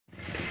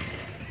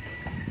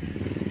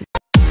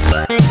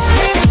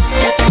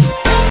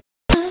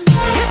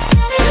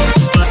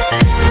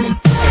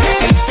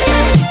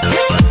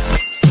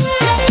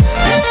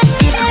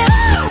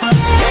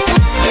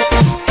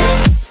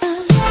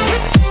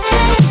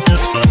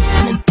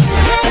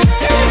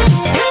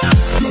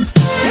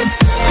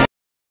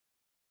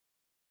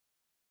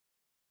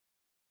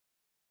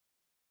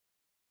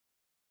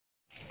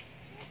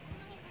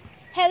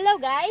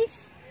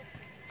guys.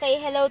 Say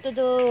hello to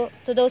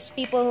those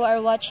people who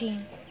are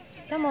watching.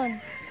 Come on.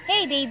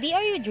 Hey baby,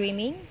 are you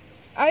dreaming?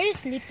 Are you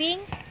sleeping?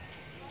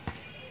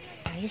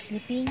 Are you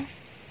sleeping?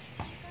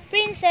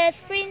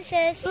 Princess,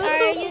 princess,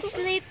 are you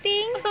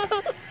sleeping?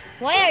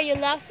 Why are you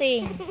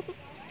laughing?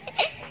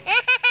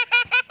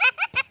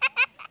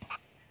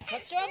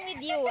 What's wrong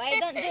with you? I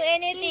don't do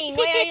anything.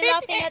 Why are you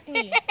laughing at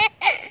me?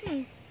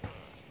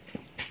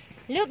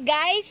 Look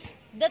guys,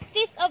 the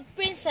teeth of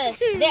princess.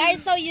 They are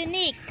so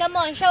unique. Come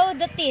on, show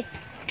the teeth.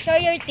 Show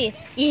your teeth.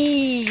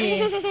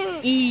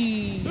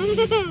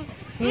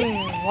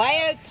 Why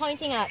are you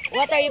pointing out?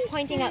 What are you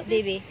pointing out,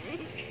 baby?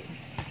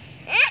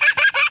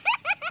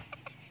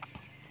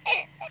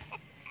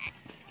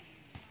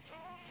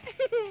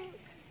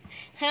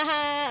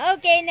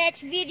 Okay,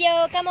 next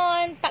video. Come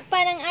on,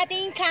 takpan ang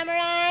ating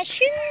camera.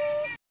 Shoo!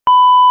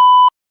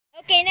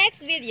 Okay,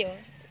 next video.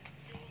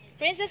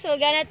 Princess will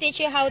gonna teach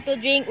you how to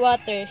drink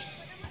water.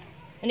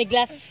 In a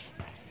glass.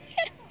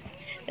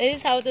 This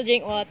is how to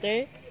drink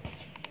water.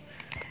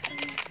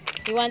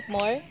 You want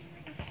more?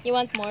 You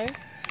want more?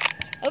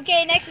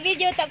 Okay, next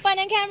video. Takpan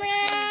ang camera.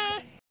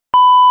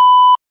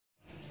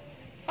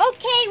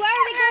 Okay, where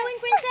are we going,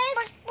 princess?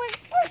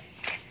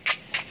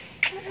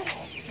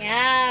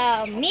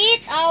 Yeah,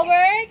 meet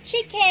our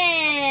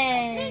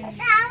chicken. Meet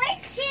our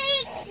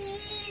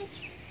chickens.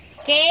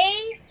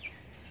 Okay.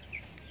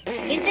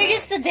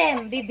 Introduce to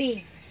them,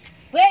 baby.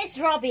 Where is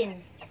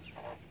Robin?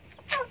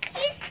 Oh,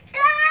 he's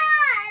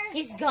gone.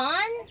 He's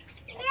gone?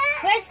 Yeah,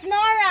 Where's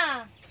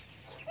Nora?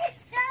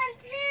 he's gone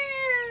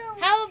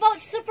too. How about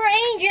Super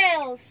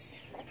Angels?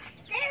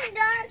 They're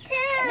gone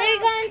too.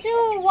 They're gone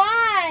too.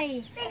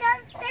 Why?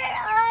 Because they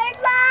are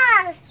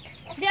lost.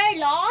 They are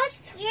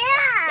lost?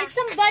 Yeah. Is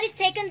somebody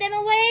taken them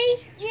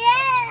away?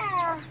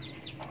 Yeah.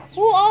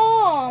 Who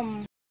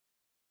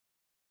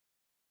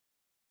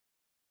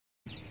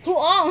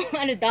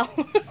Ano daw?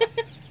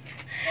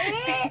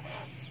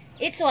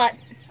 It's what?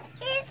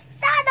 It's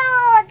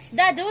Donald.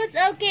 The dudes?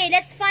 Okay,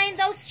 let's find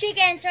those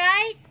chickens,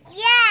 right?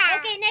 Yeah.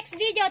 Okay, next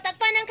video.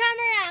 Takpan ng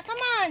camera.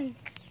 Come on.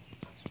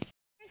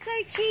 We're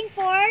searching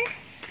for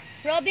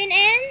Robin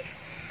and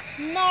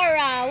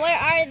Nora. Where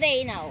are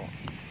they now?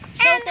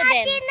 Show And to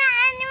them. Athena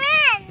and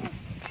Ren.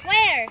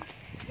 Where?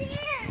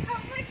 Here,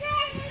 over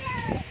there.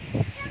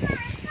 Come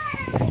on,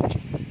 follow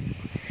me.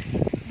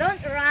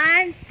 Don't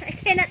run. I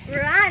cannot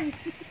run.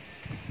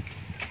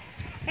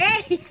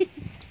 Hey.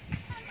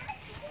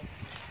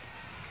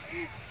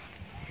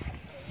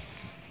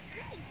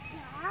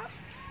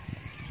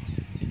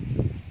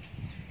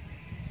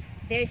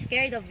 They're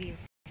scared of you.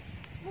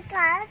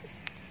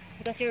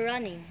 Because you're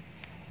running.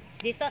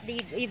 They thought that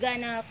you're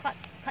gonna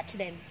catch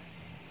them.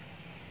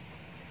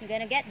 You're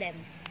gonna get them.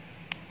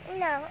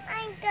 No,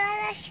 I'm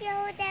gonna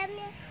show them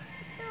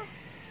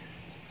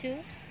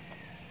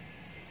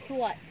To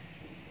what?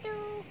 to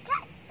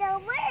catch the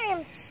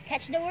worms.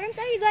 Catch the worms?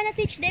 Are you gonna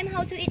teach them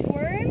how to eat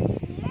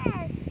worms?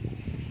 Yes.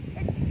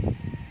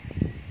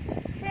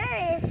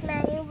 There is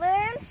many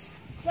worms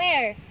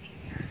Where?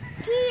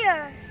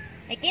 here.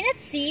 I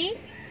cannot see.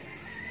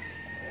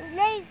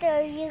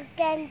 Later you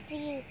can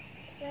see.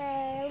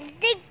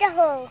 Dig the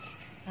hole.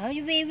 Oh,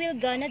 we will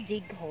gonna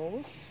dig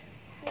holes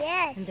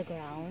Yes. in the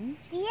ground.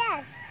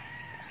 Yes.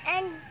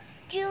 And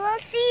you will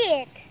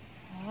see it.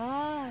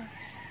 Ah.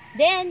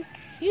 Then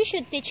you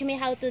should teach me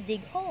how to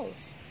dig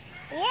holes.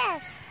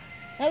 Yes.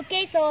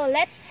 Okay, so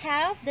let's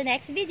have the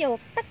next video.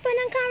 Takpan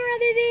ng camera,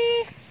 baby.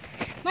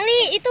 Mali,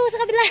 ito sa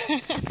kabila.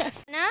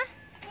 Na?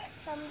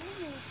 Some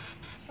big.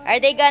 Are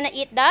they gonna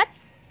eat that?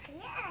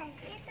 Yes,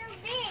 it's so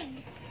big.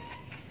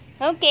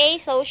 Okay,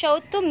 so show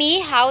to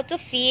me how to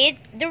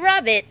feed the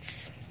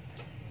rabbits.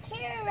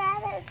 Here,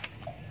 rabbit.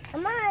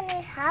 Come on,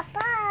 hop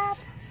up.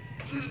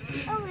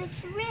 Oh, it's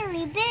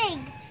really big.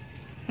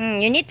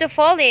 You need to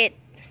fold it.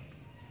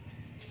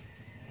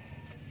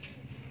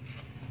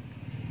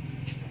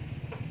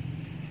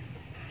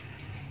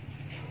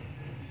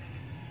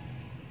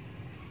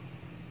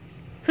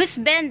 Who's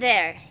been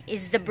there?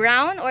 Is the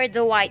brown or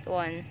the white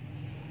one?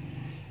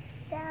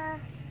 The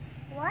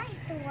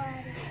white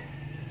one.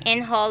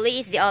 And Holly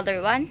is the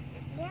other one?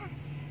 Yeah.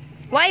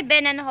 Why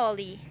Ben and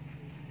Holly?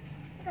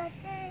 But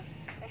they're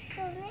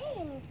special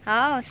names.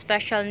 Oh,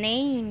 special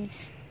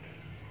names.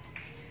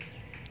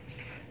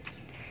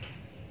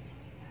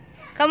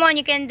 Come on,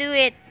 you can do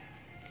it.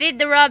 Feed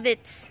the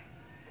rabbits.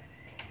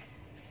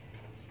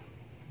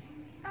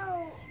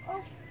 Oh,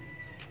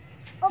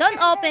 Don't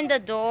open the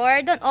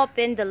door. Don't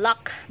open the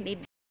lock,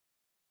 baby.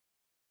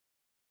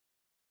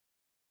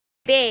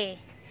 They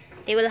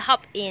will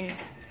hop in,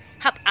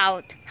 hop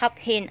out, hop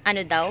in.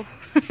 Ano daw?